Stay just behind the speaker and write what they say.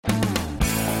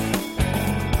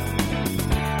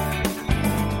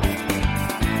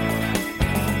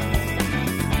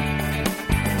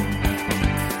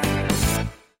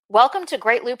Welcome to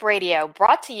Great Loop Radio,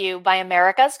 brought to you by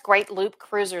America's Great Loop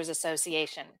Cruisers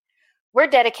Association. We're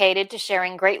dedicated to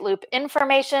sharing Great Loop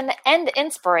information and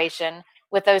inspiration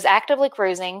with those actively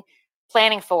cruising,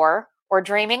 planning for, or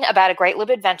dreaming about a Great Loop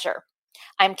adventure.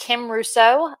 I'm Kim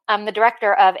Rousseau. I'm the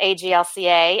director of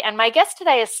AGLCA, and my guest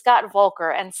today is Scott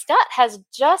Voelker. And Scott has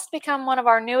just become one of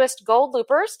our newest Gold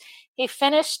Loopers. He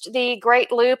finished the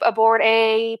Great Loop aboard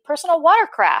a personal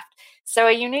watercraft. So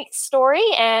a unique story,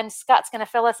 and Scott's going to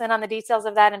fill us in on the details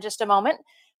of that in just a moment.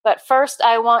 But first,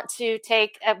 I want to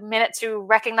take a minute to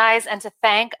recognize and to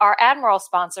thank our Admiral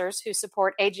sponsors who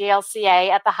support AGLCA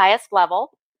at the highest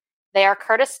level. They are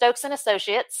Curtis Stokes and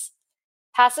Associates,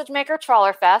 Passage Maker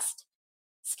Trawler Fest,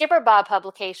 Skipper Bob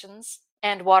Publications,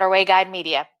 and Waterway Guide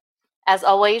Media. As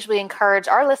always, we encourage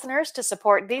our listeners to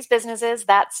support these businesses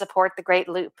that support the Great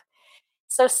Loop.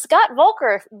 So Scott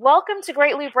Voelker, welcome to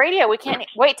Great Loop Radio. We can't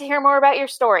wait to hear more about your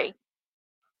story.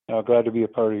 Glad to be a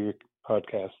part of your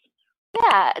podcast.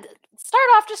 Yeah, start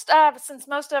off just since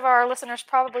most of our listeners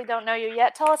probably don't know you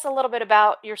yet, tell us a little bit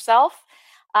about yourself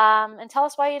and tell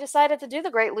us why you decided to do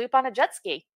the Great Loop on a jet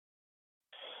ski.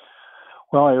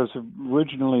 Well, I was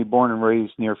originally born and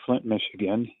raised near Flint,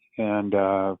 Michigan, and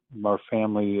our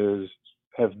family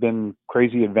have been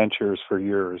crazy adventurers for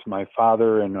years. My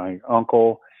father and my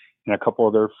uncle and a couple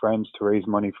of their friends to raise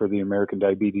money for the American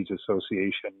Diabetes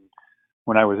Association.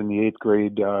 When I was in the 8th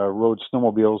grade, rode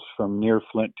snowmobiles from near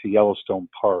Flint to Yellowstone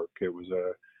Park. It was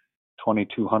a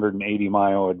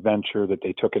 2,280-mile adventure that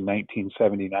they took in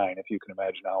 1979. If you can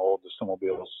imagine how old the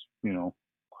snowmobiles,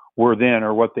 were then,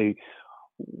 or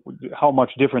how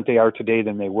much different they are today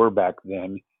than they were back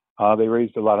then. They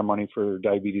raised a lot of money for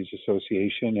Diabetes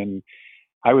Association, and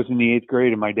I was in the 8th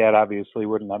grade, and my dad obviously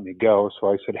wouldn't let me go.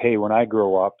 So I said, "Hey, when I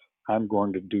grow up, I'm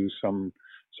going to do some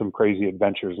crazy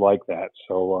adventures like that."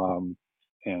 So,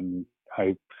 and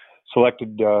I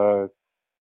selected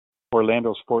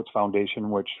Orlando Sports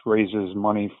Foundation, which raises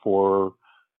money for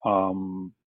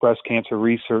breast cancer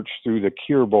research through the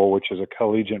Cure Bowl, which is a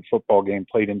collegiate football game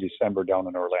played in December down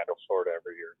in Orlando, Florida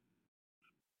every year.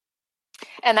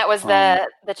 And that was the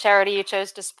charity you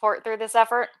chose to support through this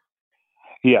effort?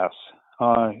 Yes.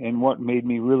 And what made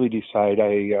me really decide,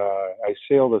 I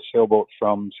sailed a sailboat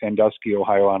from Sandusky,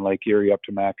 Ohio on Lake Erie up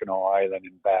to Mackinac Island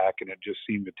and back, and it just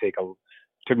seemed to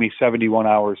took me 71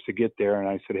 hours to get there. And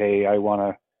I said, "Hey, I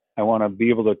want to be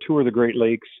able to tour the Great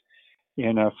Lakes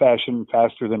in a fashion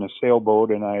faster than a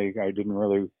sailboat." And I didn't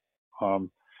really,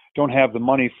 don't have the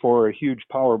money for a huge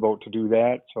powerboat to do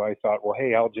that. So I thought, well,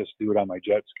 hey, I'll just do it on my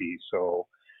jet ski. So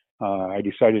I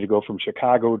decided to go from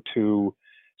Chicago to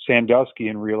Sandusky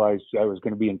and realized I was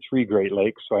going to be in 3 Great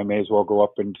Lakes, so I may as well go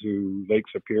up into Lake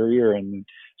Superior. And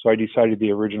so I decided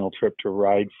the original trip to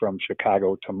ride from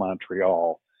Chicago to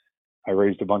Montreal. I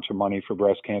raised a bunch of money for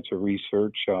breast cancer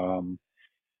research.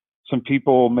 Some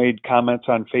people made comments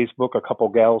on Facebook. A couple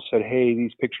gals said, "Hey,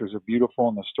 these pictures are beautiful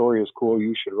and the story is cool.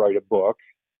 You should write a book."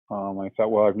 I thought,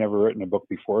 well, I've never written a book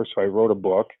before, so I wrote a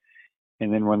book.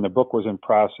 And then when the book was in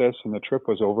process and the trip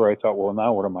was over, I thought, well,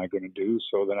 now what am I going to do?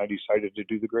 So then I decided to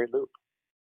do the Great Loop.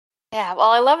 Yeah,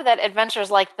 well, I love that adventures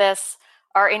like this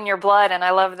are in your blood, and I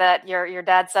love that your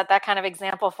dad set that kind of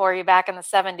example for you back in the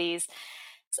 70s.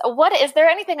 So is there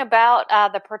anything about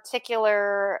the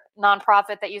particular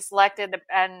nonprofit that you selected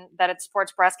and that it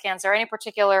supports breast cancer? Any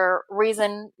particular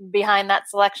reason behind that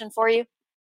selection for you?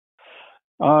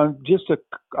 Just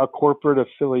a corporate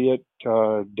affiliate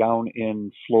down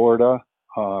in Florida,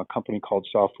 a company called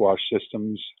Softwash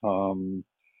Systems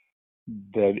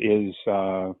that is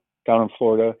down in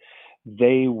Florida.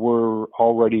 They were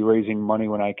already raising money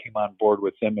when I came on board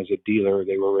with them as a dealer.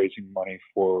 They were raising money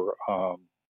for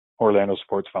Orlando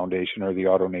Sports Foundation, or the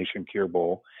Auto Nation Cure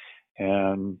Bowl.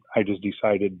 And I just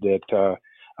decided that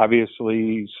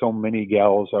obviously so many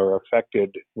gals are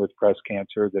affected with breast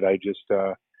cancer that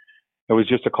it was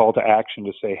just a call to action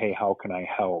to say, hey, how can I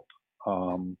help?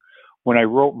 When I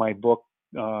wrote my book,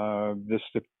 the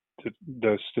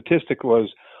statistic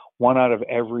was 1 out of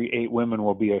every 8 women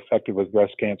will be affected with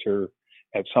breast cancer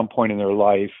at some point in their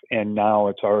life. And now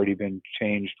it's already been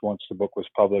changed once the book was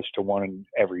published to 1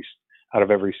 out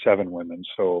of every 7 women.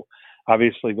 So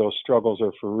obviously those struggles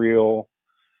are for real.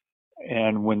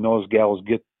 And when those gals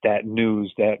get that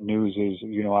news is,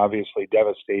 obviously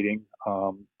devastating.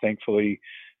 Thankfully,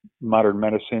 modern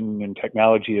medicine and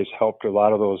technology has helped a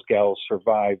lot of those gals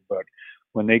survive, but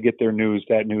when they get their news,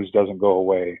 that news doesn't go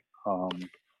away.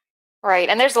 Right.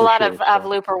 And there's a lot of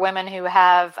Looper women who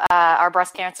are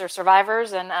breast cancer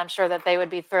survivors, and I'm sure that they would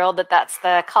be thrilled that that's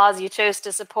the cause you chose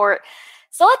to support.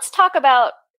 So let's talk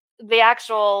about the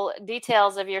actual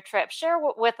details of your trip, share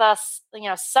with us,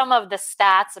 some of the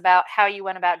stats about how you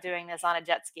went about doing this on a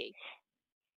jet ski.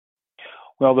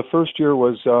 Well, the first year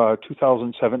was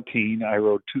 2017. I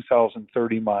rode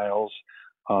 2,030 miles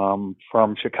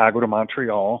from Chicago to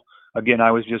Montreal. Again,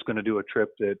 I was just going to do a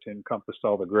trip that encompassed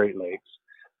all the Great Lakes.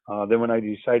 Then when I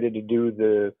decided to do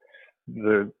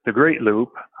the Great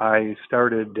Loop, I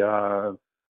started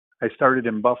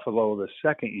in Buffalo the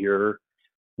second year,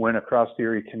 went across the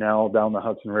Erie Canal, down the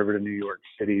Hudson River to New York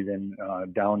City, then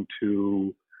down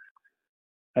to,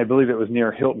 I believe it was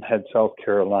near Hilton Head, South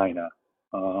Carolina.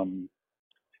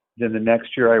 Then the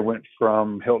next year I went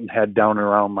from Hilton Head down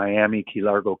around Miami, Key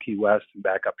Largo, Key West, and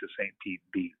back up to St. Pete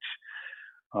Beach.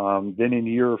 Then in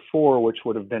year 4, which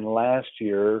would have been last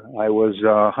year, I was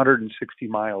 160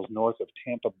 miles north of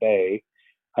Tampa Bay.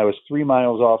 I was 3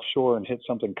 miles offshore and hit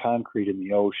something concrete in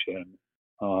the ocean.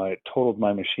 It totaled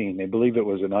my machine. They believe it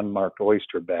was an unmarked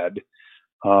oyster bed.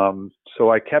 So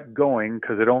I kept going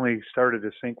because it only started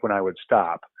to sink when I would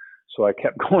stop. So I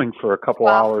kept going for a couple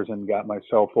hours and got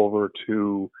myself over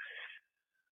to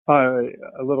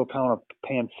a little town of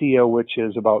Panacea, which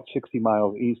is about 60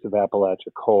 miles east of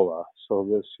Apalachicola. So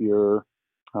this year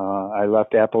I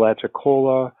left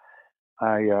Apalachicola.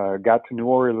 I got to New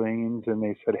Orleans, and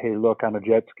they said, hey, look, on a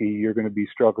jet ski, you're going to be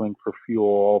struggling for fuel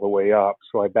all the way up.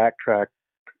 So I backtracked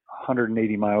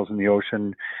 180 miles in the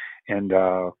ocean and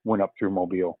went up through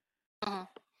Mobile. Mm-hmm.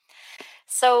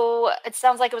 So it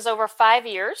sounds like it was over 5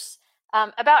 years.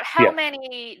 About how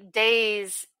many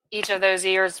days each of those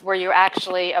years were you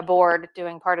actually aboard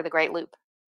doing part of the Great Loop?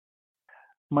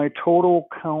 My total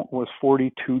count was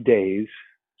 42 days.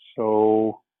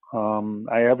 So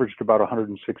I averaged about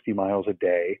 160 miles a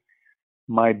day.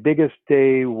 My biggest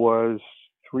day was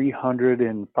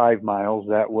 305 miles.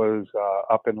 That was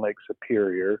up in Lake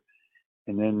Superior.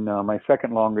 And then my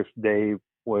second longest day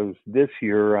was this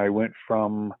year. I went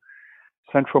from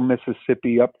central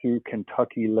Mississippi up through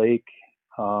Kentucky Lake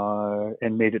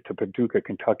and made it to Paducah,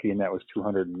 Kentucky, and that was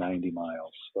 290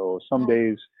 miles. So some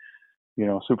days,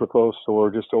 super close, or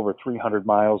just over 300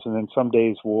 miles. And then some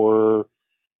days were,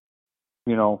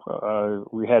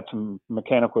 we had some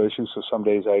mechanical issues. So some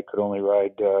days I could only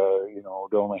ride, to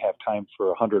only have time for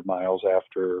 100 miles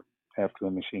after the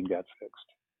machine got fixed.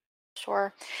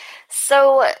 Sure.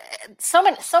 So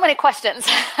many questions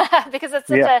because it's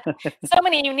so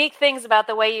many unique things about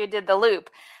the way you did the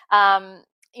loop.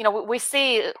 We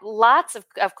see lots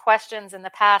of questions in the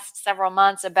past several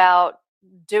months about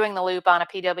doing the loop on a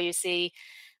PWC.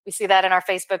 We see that in our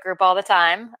Facebook group all the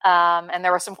time. And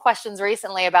there were some questions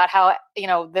recently about how,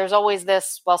 there's always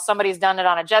this, well, somebody's done it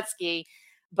on a jet ski,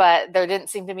 but there didn't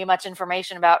seem to be much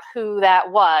information about who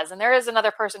that was. And there is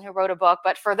another person who wrote a book,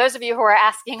 but for those of you who are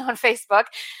asking on Facebook,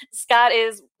 Scott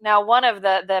is now one of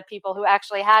the people who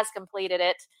actually has completed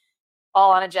it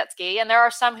all on a jet ski. And there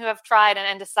are some who have tried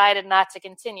and decided not to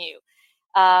continue.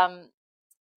 And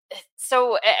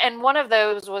one of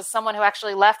those was someone who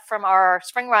actually left from our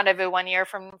spring rendezvous one year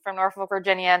from Norfolk,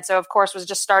 Virginia. And so, of course, was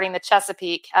just starting the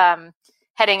Chesapeake,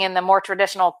 heading in the more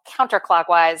traditional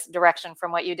counterclockwise direction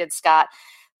from what you did, Scott.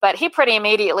 But he pretty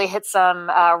immediately hit some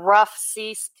rough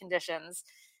sea conditions.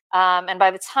 And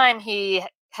by the time he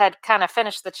had kind of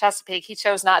finished the Chesapeake, he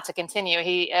chose not to continue.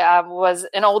 He was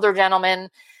an older gentleman.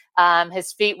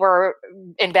 His feet were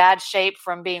in bad shape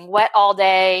from being wet all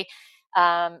day.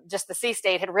 Just the sea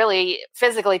state had really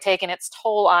physically taken its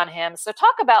toll on him. So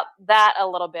talk about that a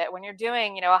little bit. When you're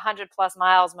doing, 100 plus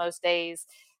miles most days,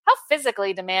 how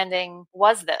physically demanding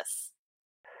was this?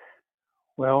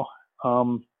 Well,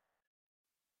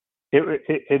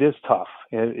 it is tough,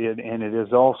 and it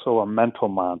is also a mental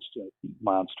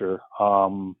monster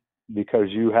because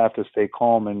you have to stay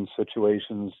calm in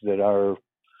situations that are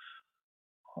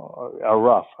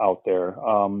rough out there.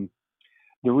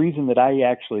 The reason that I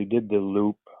actually did the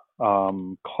loop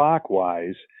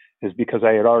clockwise is because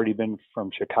I had already been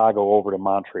from Chicago over to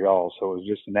Montreal, so it was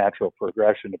just a natural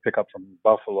progression to pick up from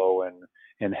Buffalo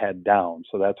and head down.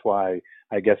 So that's why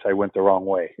I guess I went the wrong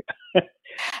way.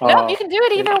 No, you can do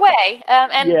it either way.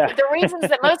 The reasons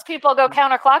that most people go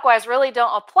counterclockwise really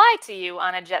don't apply to you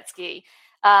on a jet ski.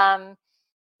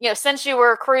 Since you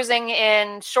were cruising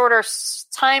in shorter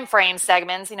time frame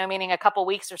segments, meaning a couple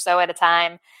weeks or so at a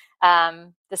time,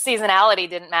 the seasonality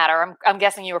didn't matter. I'm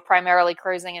guessing you were primarily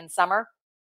cruising in summer.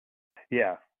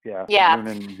 Yeah.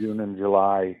 June and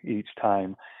July each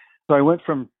time. So I went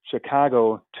from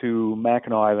Chicago to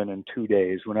Mackinac Island in 2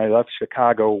 days. When I left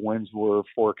Chicago, winds were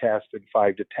forecasted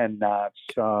 5 to 10 knots.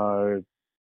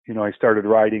 I started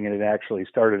riding, and it actually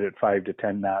started at 5 to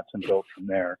 10 knots and built from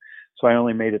there. So I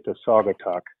only made it to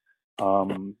Saugatuck.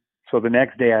 So the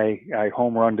next day I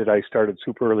home runned it. I started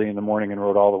super early in the morning and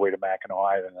rode all the way to Mackinac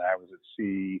Island. And I was at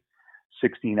sea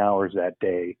 16 hours that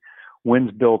day.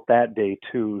 Winds built that day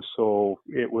too, so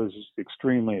it was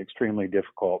extremely, extremely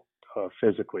difficult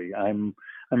physically. I'm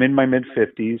in my mid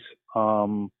 50s,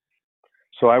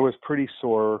 so I was pretty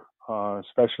sore,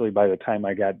 especially by the time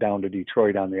I got down to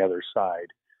Detroit on the other side.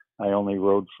 I only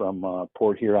rode from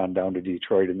Port Huron down to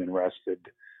Detroit and then rested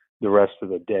the rest of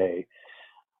the day.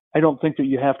 I don't think that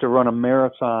you have to run a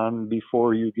marathon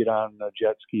before you get on a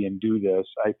jet ski and do this.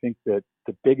 I think that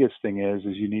the biggest thing is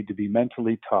you need to be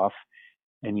mentally tough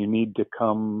and you need to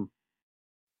come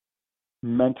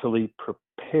mentally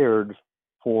prepared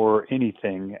for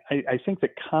anything. I think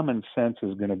that common sense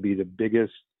is going to be the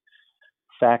biggest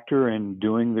factor in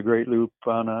doing the Great Loop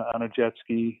on a jet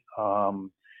ski.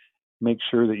 Make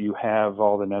sure that you have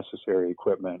all the necessary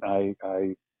equipment. I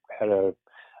had a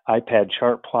iPad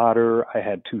chart plotter. I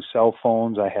had 2 cell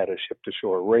phones. I had a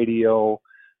ship-to-shore radio.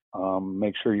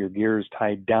 Make sure your gear is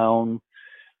tied down.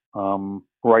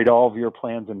 Write all of your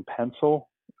plans in pencil.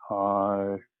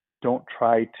 Don't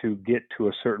try to get to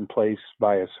a certain place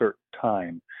by a certain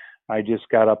time. I just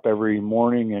got up every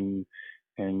morning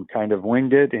and kind of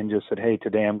winged it and just said, hey,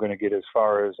 today I'm going to get as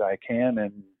far as I can.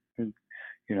 And,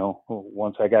 you know,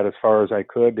 once I got as far as I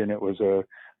could and it was a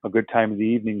good time of the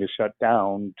evening to shut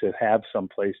down, to have some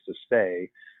place to stay.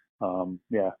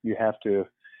 You have to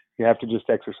just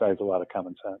exercise a lot of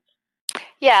common sense.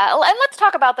 Yeah, and let's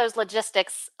talk about those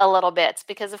logistics a little bit,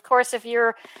 because of course, if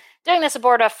you're doing this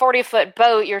aboard a 40-foot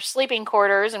boat, your sleeping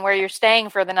quarters and where you're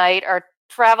staying for the night are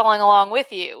traveling along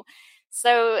with you.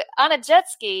 So on a jet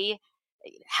ski,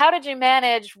 how did you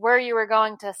manage where you were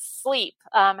going to sleep?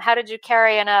 How did you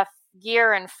carry enough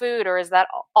gear and food, or is that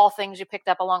all things you picked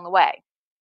up along the way?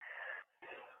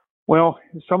 Well,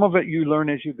 some of it you learn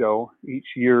as you go. Each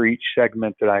year, each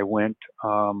segment that I went,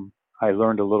 I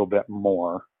learned a little bit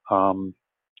more.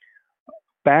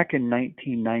 Back in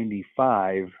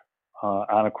 1995,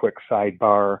 on a quick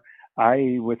sidebar,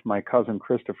 I, with my cousin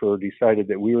Christopher, decided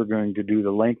that we were going to do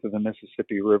the length of the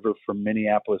Mississippi River from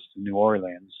Minneapolis to New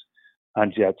Orleans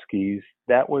on jet skis.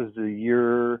 That was the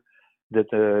year that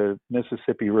the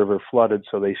Mississippi River flooded,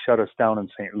 so they shut us down in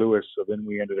St. Louis. So then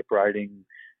we ended up riding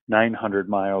 900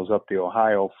 miles up the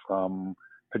Ohio from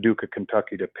Paducah,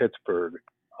 Kentucky to Pittsburgh.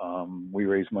 We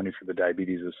raised money for the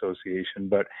Diabetes Association,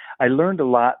 but I learned a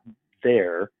lot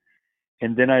there.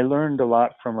 And then I learned a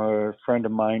lot from a friend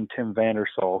of mine, Tim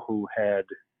Vandersall, who had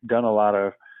done a lot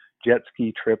of jet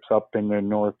ski trips up in the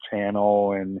North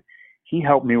Channel. And he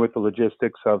helped me with the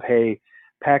logistics of, hey,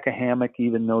 pack a hammock,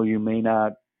 even though you may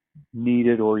not need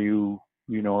it, or you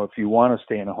know, if you want to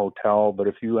stay in a hotel, but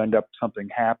if you end up, something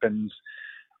happens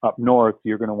up north,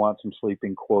 you're going to want some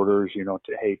sleeping quarters, you know,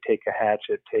 to, hey, take a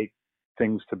hatchet, take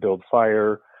things to build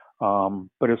fire.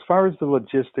 But as far as the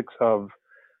logistics of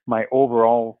my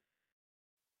overall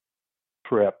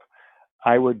trip,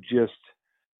 I would just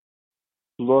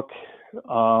look,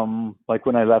 like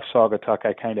when I left Saugatuck,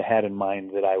 I kind of had in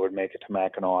mind that I would make it to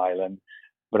Mackinac Island,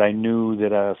 but I knew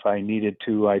that if I needed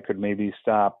to, I could maybe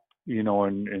stop, you know,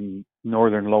 in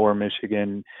northern lower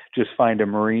Michigan, just find a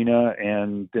marina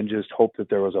and then just hope that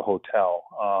there was a hotel.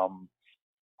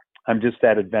 I'm just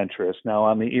that adventurous. Now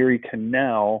on the Erie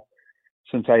Canal,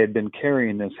 since I had been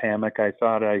carrying this hammock, I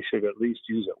thought I should at least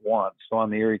use it once. So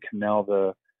on the Erie Canal,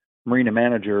 the marina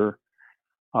manager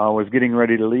was getting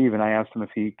ready to leave, and I asked him if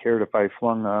he cared if I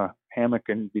flung a hammock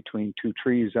in between 2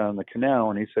 trees on the canal,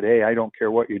 and he said, hey, I don't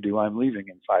care what you do, I'm leaving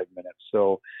in 5 minutes.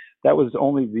 So that was the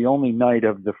only night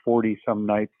of the 40-some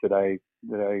nights that I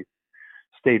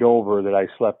stayed over that I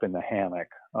slept in the hammock.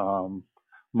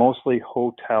 Mostly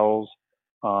hotels.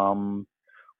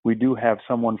 We do have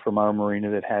someone from our marina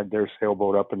that had their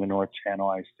sailboat up in the North Channel.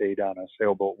 I stayed on a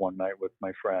sailboat one night with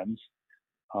my friends.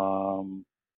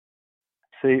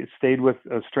 Stayed with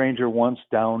a stranger once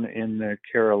down in the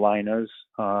Carolinas,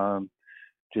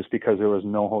 just because there was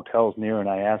no hotels near. And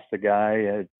I asked the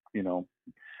guy, you know,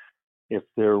 if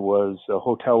there was a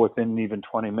hotel within even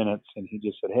 20 minutes. And he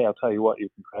just said, hey, I'll tell you what, you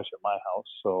can crash at my house.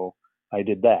 So I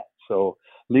did that. So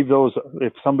leave those,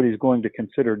 if somebody's going to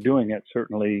consider doing it,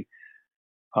 certainly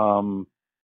know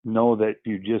that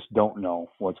you just don't know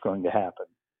what's going to happen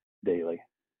daily.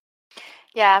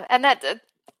 Yeah, and that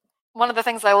one of the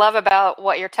things I love about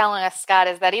what you're telling us, Scott,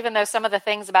 is that even though some of the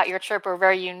things about your trip were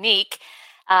very unique,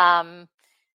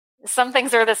 some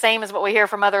things are the same as what we hear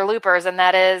from other loopers, and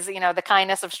that is, you know, the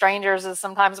kindness of strangers is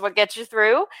sometimes what gets you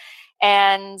through.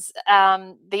 And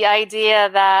the idea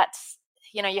that,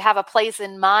 you have a place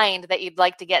in mind that you'd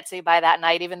like to get to by that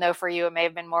night, even though for you it may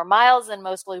have been more miles than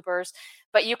most loopers,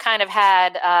 but you kind of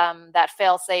had that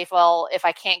fail safe. Well, if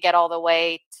I can't get all the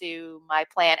way to my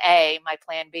plan A, my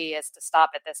plan B is to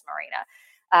stop at this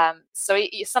marina. So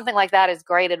something like that is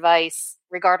great advice,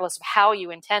 regardless of how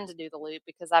you intend to do the loop,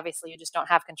 because obviously you just don't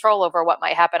have control over what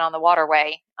might happen on the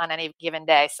waterway on any given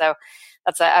day. So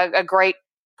that's a great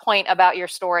point about your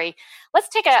story. Let's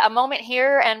take a moment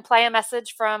here and play a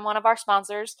message from one of our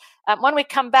sponsors. When we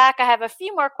come back, I have a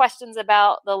few more questions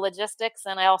about the logistics,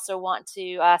 and I also want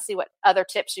to see what other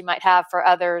tips you might have for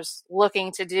others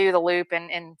looking to do the loop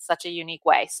in such a unique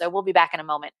way. So we'll be back in a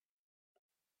moment.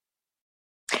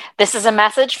 This is a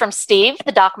message from Steve,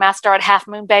 the dockmaster at Half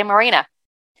Moon Bay Marina.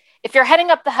 If you're heading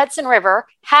up the Hudson River,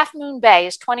 Half Moon Bay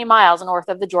is 20 miles north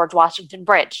of the George Washington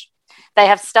Bridge. They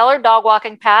have stellar dog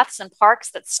walking paths and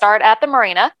parks that start at the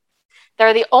marina.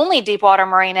 They're the only deepwater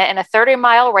marina in a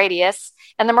 30-mile radius,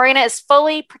 and the marina is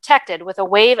fully protected with a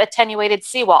wave-attenuated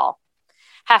seawall.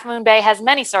 Half Moon Bay has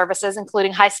many services,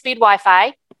 including high-speed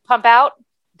Wi-Fi, pump-out,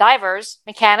 divers,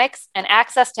 mechanics, and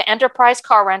access to enterprise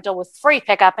car rental with free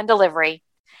pickup and delivery.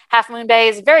 Half Moon Bay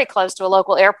is very close to a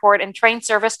local airport and train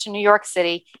service to New York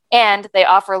City, and they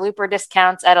offer Looper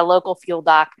discounts at a local fuel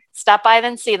dock. Stop by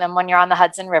and see them when you're on the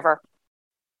Hudson River.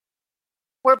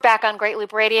 We're back on Great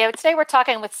Loop Radio. Today we're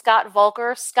talking with Scott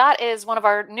Voelker. Scott is one of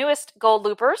our newest gold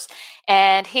loopers,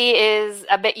 and he is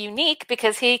a bit unique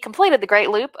because he completed the Great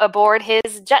Loop aboard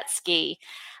his jet ski.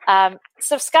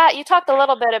 So Scott, you talked a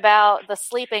little bit about the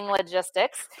sleeping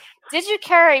logistics. Did you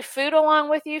carry food along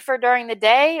with you for during the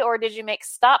day, or did you make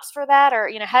stops for that? Or,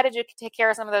 how did you take care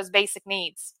of some of those basic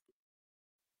needs?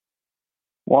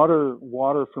 Water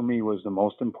for me was the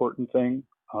most important thing.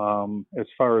 As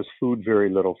far as food, very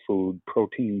little food.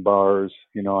 Protein bars,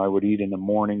 I would eat in the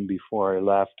morning before I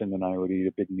left, and then I would eat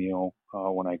a big meal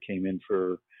when I came in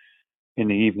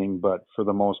the evening. But for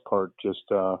the most part, just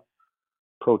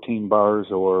protein bars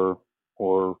or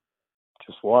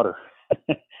just water.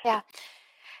 Yeah.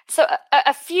 So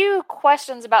a few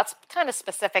questions about kind of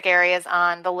specific areas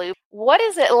on the loop. What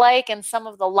is it like in some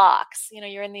of the locks?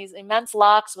 You're in these immense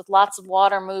locks with lots of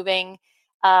water moving,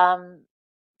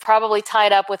 probably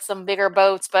tied up with some bigger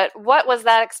boats. But what was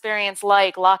that experience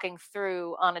like locking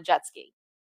through on a jet ski?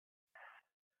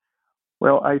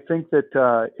 Well, I think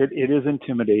that it is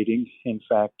intimidating. In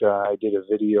fact, I did a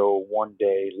video one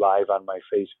day live on my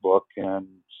Facebook, and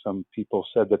some people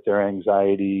said that their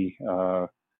anxiety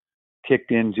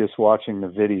kicked in just watching the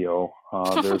video.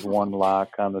 There's one lock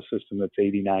on the system that's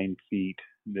 89 feet.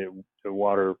 The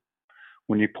water,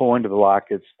 when you pull into the lock,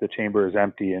 the chamber is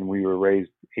empty, and we were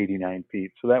raised 89 feet.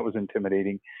 So that was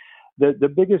intimidating.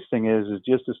 The biggest thing is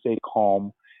just to stay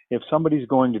calm. If somebody's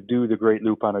going to do the Great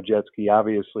Loop on a jet ski,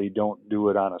 obviously don't do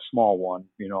it on a small one.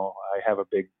 I have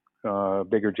a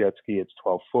bigger jet ski. It's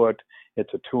 12 foot.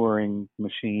 It's a touring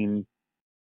machine.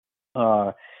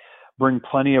 Bring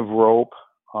plenty of rope.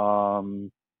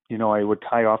 I would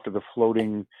tie off to the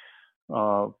floating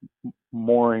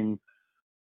mooring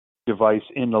device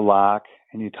in the lock,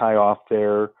 and you tie off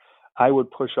there. I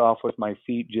would push off with my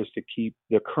feet just to keep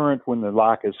the current. When the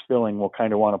lock is filling, will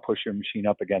kind of want to push your machine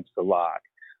up against the lock.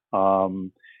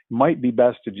 Might be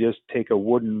best to just take a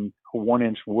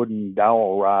 1-inch wooden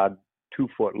dowel rod, 2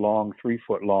 foot long, 3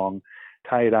 foot long,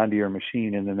 tie it onto your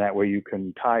machine, and then that way you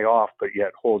can tie off, but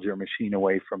yet hold your machine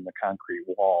away from the concrete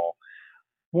wall.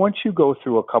 Once you go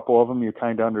through a couple of them, you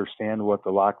kind of understand what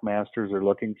the lock masters are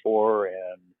looking for,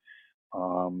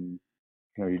 and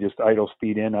you just idle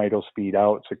speed in, idle speed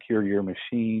out, secure your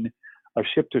machine. A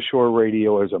ship-to-shore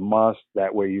radio is a must.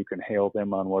 That way you can hail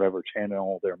them on whatever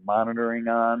channel they're monitoring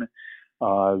on.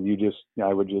 I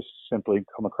would just simply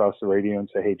come across the radio and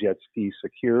say, "Hey, jet ski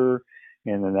secure,"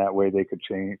 and then that way they could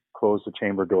close the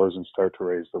chamber doors and start to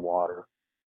raise the water.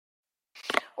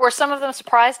 Were some of them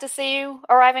surprised to see you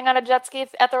arriving on a jet ski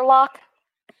at their lock?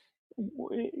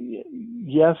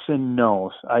 Yes and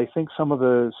no. I think some of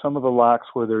the locks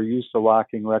where they're used to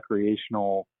locking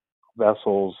recreational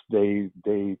vessels, they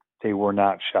were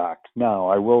not shocked. Now,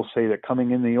 I will say that coming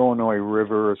in the Illinois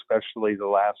River, especially the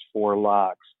last 4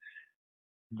 locks,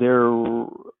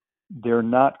 they're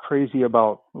not crazy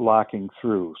about locking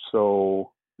through.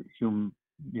 So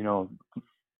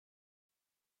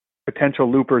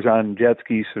potential loopers on jet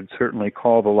skis should certainly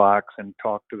call the locks and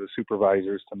talk to the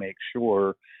supervisors to make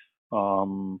sure.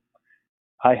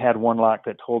 I had one lock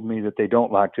that told me that they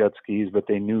don't lock jet skis, but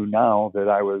they knew now that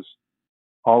I was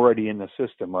already in the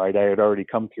system, right? I had already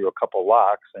come through a couple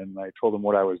locks, and I told them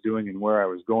what I was doing and where I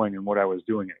was going and what I was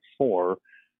doing it for.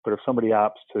 But if somebody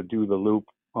opts to do the loop,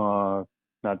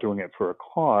 not doing it for a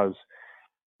cause,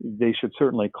 they should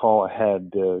certainly call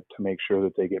ahead to make sure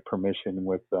that they get permission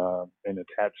with and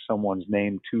attach someone's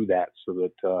name to that, so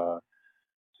that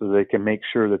so they can make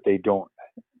sure that they don't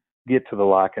get to the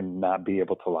lock and not be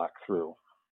able to lock through.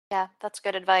 Yeah, that's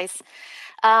good advice.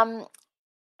 Um,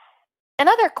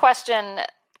 Another question,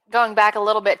 going back a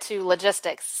little bit to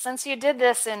logistics, since you did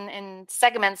this in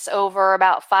segments over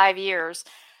about 5 years,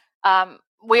 while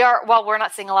we're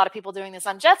not seeing a lot of people doing this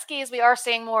on jet skis, we are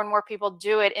seeing more and more people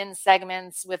do it in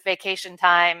segments with vacation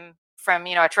time from,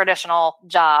 a traditional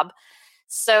job.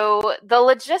 So the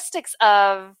logistics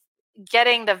of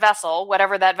getting the vessel,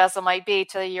 whatever that vessel might be,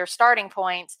 to your starting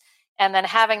point, and then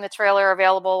having the trailer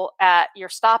available at your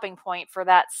stopping point for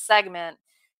that segment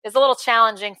is a little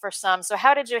challenging for some. So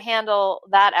how did you handle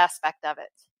that aspect of it?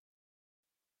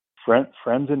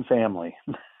 Friends and family.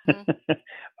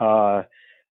 Mm-hmm.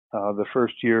 The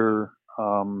first year,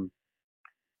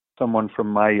 someone from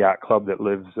my yacht club that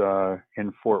lives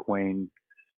in Fort Wayne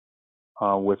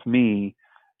with me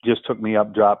just took me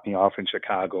up, dropped me off in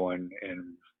Chicago, and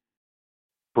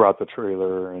brought the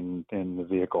trailer and the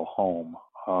vehicle home.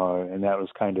 And that was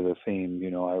kind of the theme.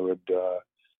 I would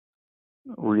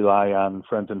rely on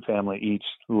friends and family each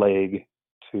leg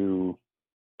to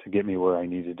get me where I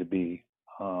needed to be.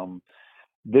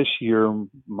 This year,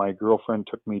 my girlfriend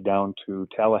took me down to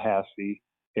Tallahassee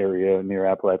area near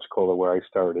Apalachicola, where I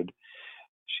started.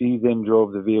 She then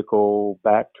drove the vehicle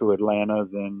back to Atlanta.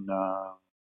 Then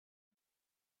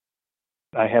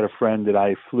I had a friend that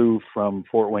I flew from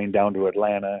Fort Wayne down to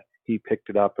Atlanta. He picked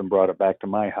it up and brought it back to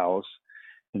my house.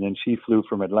 And then she flew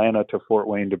from Atlanta to Fort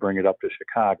Wayne to bring it up to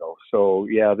Chicago. So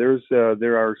yeah, there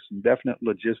are some definite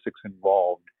logistics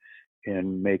involved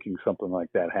in making something like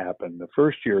that happen. The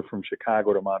first year from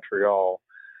Chicago to Montreal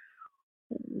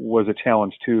was a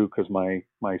challenge too, because my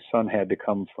son had to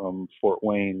come from Fort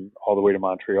Wayne all the way to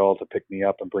Montreal to pick me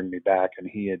up and bring me back, and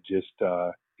he had just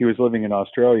he was living in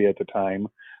Australia at the time.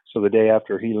 So the day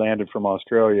after he landed from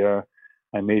Australia,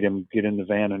 I made him get in the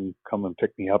van and come and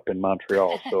pick me up in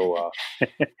Montreal. So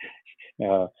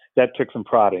that took some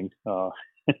prodding, for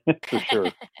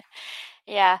sure.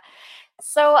 Yeah.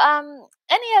 So,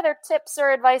 any other tips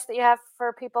or advice that you have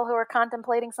for people who are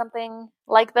contemplating something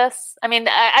like this? I mean,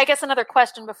 I guess another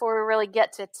question before we really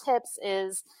get to tips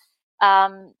is,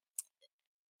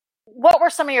 what were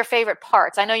some of your favorite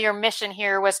parts? I know your mission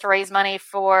here was to raise money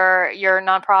for your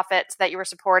nonprofit that you were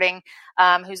supporting,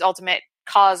 whose ultimate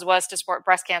cause was to support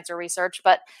breast cancer research.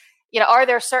 But, are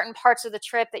there certain parts of the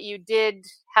trip that you did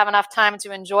have enough time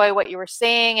to enjoy what you were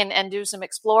seeing and do some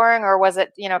exploring, or was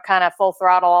it, kind of full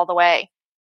throttle all the way?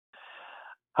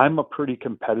 I'm a pretty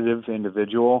competitive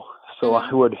individual, so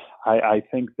Mm-hmm. I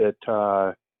think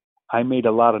that I made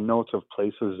a lot of notes of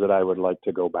places that I would like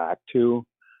to go back to.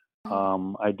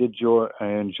 I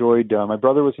enjoyed, my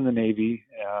brother was in the Navy,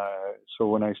 so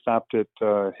when I stopped at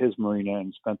his marina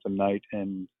and spent the night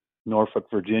in Norfolk,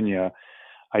 Virginia,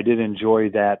 I did enjoy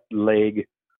that leg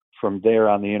from there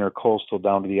on the intercoastal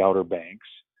down to the Outer Banks.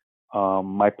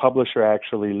 My publisher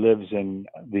actually lives in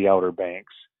the Outer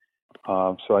Banks,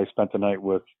 so I spent the night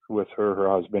with her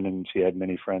husband, and she had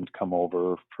many friends come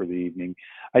over for the evening.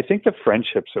 I think the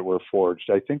friendships that were forged,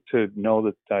 I think to know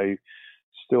that I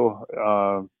still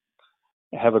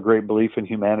have a great belief in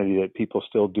humanity, that people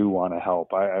still do want to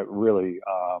help. I really,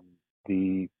 I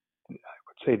would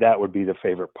say that would be the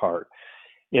favorite part.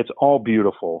 It's all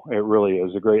beautiful. It really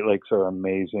is. The Great Lakes are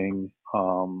amazing.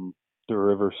 The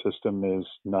river system is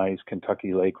nice.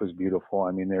 Kentucky Lake was beautiful.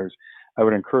 I mean, I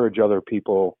would encourage other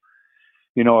people,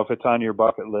 if it's on your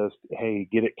bucket list, hey,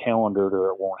 get it calendared or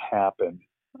it won't happen.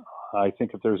 I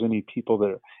think if there's any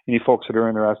folks that are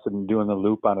interested in doing the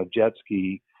loop on a jet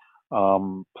ski,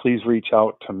 please reach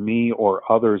out to me or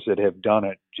others that have done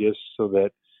it, just so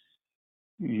that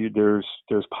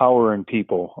there's power in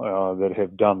people that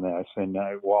have done this. And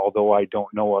although I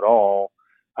don't know it all,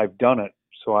 I've done it,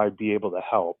 so I'd be able to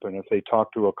help. And if they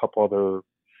talk to a couple other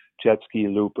jet ski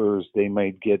loopers, they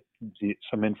might get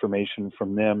some information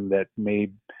from them that may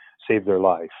save their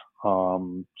life.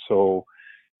 So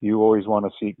you always want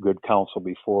to seek good counsel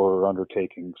before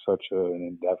undertaking such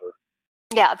an endeavor.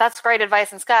 Yeah, that's great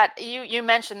advice. And Scott, you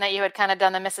mentioned that you had kind of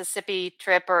done the Mississippi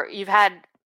trip, or you've had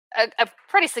a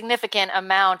pretty significant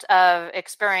amount of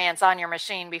experience on your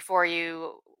machine before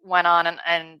you went on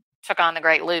and took on the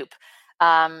Great Loop.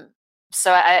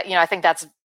 So I think that's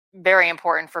very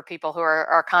important for people who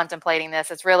are contemplating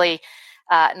this. It's really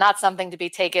not something to be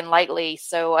taken lightly.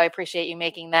 So I appreciate you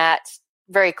making that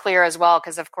very clear as well,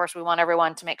 because of course we want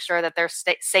everyone to make sure that they're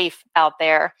safe out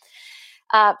there.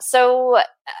 So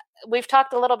we've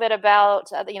talked a little bit about,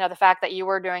 the fact that you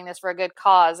were doing this for a good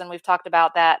cause, and we've talked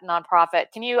about that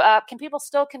nonprofit. Can people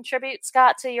still contribute,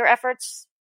 Scott, to your efforts?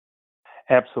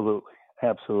 Absolutely.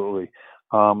 Absolutely.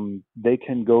 They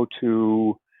can go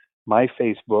to my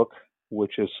Facebook,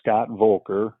 which is Scott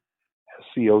Voelker,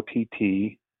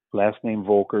 Cott, last name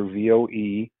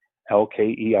Voelker,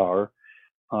 Voelker.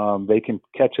 They can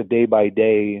catch a day by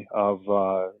day of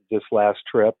this last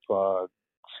trip,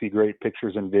 see great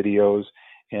pictures and videos,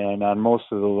 and on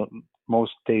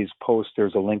most days' posts,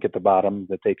 there's a link at the bottom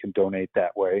that they can donate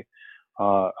that way.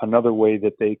 Another way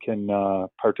that they can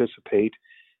participate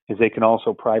is they can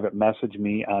also private message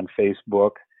me on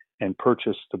Facebook and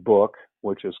purchase the book,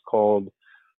 which is called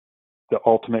The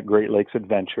Ultimate Great Lakes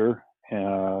Adventure.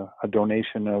 A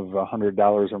donation of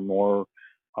 $100 or more,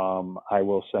 I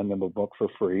will send them a book for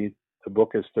free. The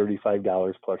book is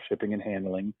 $35 plus shipping and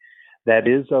handling. That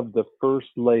is of the first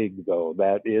leg, though.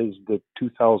 That is the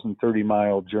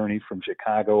 2,030-mile journey from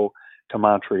Chicago to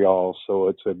Montreal. So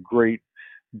it's a great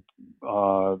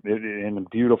and a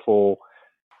beautiful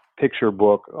picture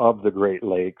book of the Great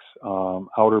Lakes.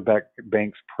 Outer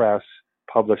Banks Press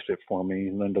published it for me.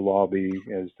 Linda Lawby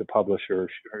is the publisher.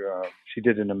 She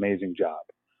did an amazing job.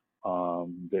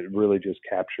 That really just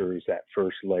captures that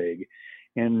first leg.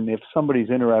 And if somebody's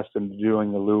interested in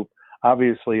doing the loop,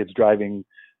 obviously it's driving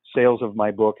sales of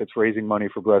my book. It's raising money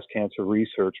for breast cancer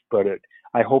research. But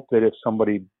I hope that if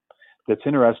somebody that's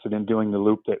interested in doing the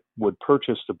loop that would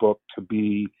purchase the book to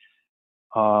be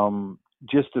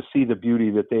just to see the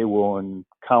beauty that they will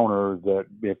encounter, that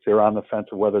if they're on the fence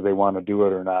of whether they want to do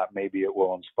it or not, maybe it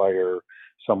will inspire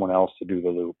someone else to do the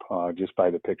loop just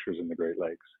by the pictures in the Great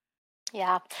Lakes.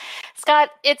 Yeah. Scott,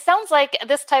 it sounds like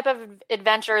this type of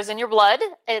adventure is in your blood.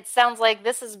 It sounds like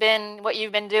this has been what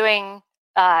you've been doing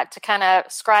to kind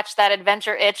of scratch that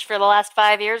adventure itch for the last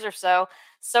 5 years or so.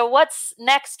 So what's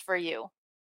next for you?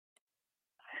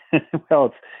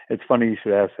 Well, it's funny you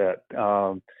should ask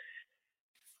that.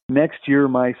 Next year,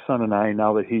 my son and I,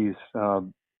 now that he's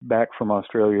back from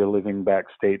Australia, living back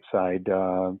stateside,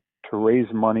 to raise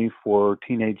money for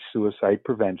teenage suicide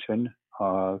prevention.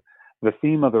 The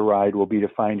theme of the ride will be to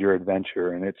find your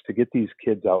adventure, and it's to get these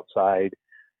kids outside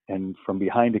and from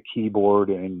behind a keyboard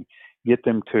and get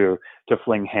them to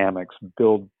fling hammocks,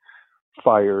 build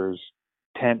fires,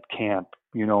 tent camp,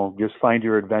 just find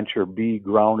your adventure, be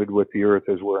grounded with the earth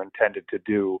as we're intended to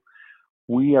do.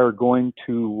 We are going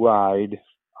to ride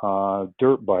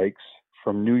dirt bikes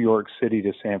from New York City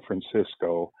to San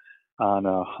Francisco on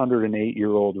a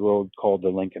 108-year-old road called the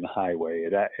Lincoln Highway.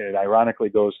 It ironically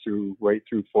goes right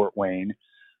through Fort Wayne.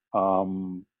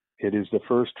 It is the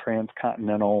first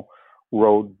transcontinental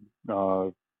road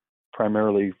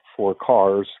primarily for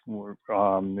cars.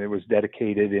 It was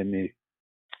dedicated in the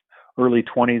early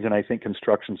 20s, and I think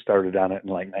construction started on it in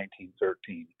like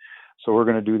 1913. So we're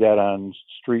going to do that on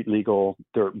street legal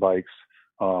dirt bikes,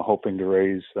 hoping to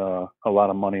raise a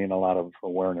lot of money and a lot of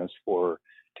awareness for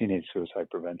teenage suicide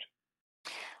prevention.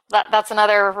 That's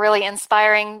another really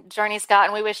inspiring journey, Scott,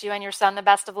 and we wish you and your son the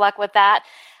best of luck with that.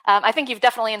 I think you've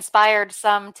definitely inspired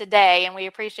some today, and we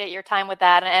appreciate your time with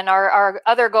that. And our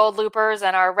other Gold Loopers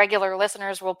and our regular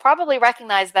listeners will probably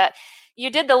recognize that you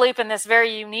did the loop in this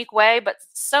very unique way, but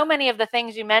so many of the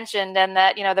things you mentioned, and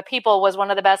that, the people was one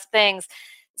of the best things,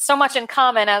 so much in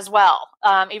common as well,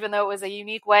 even though it was a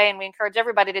unique way. And we encourage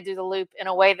everybody to do the loop in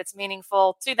a way that's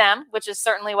meaningful to them, which is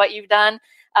certainly what you've done,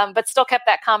 but still kept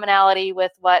that commonality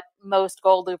with what most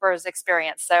Gold Loopers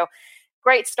experience. So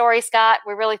great story, Scott.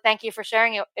 We really thank you for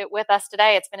sharing it with us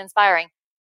today. It's been inspiring.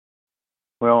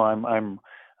 Well, I'm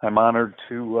honored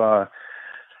to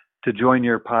join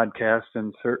your podcast,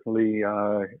 and certainly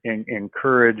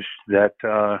encourage that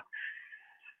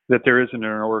there isn't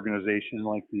an organization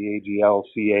like the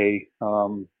AGLCA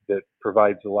that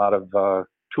provides a lot of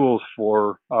tools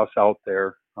for us out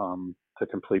there to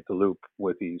complete the loop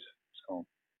with ease. So,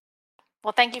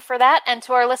 well, thank you for that. And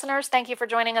to our listeners, thank you for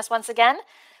joining us once again.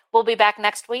 We'll be back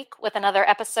next week with another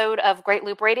episode of Great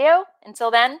Loop Radio.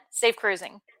 Until then, safe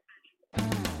cruising.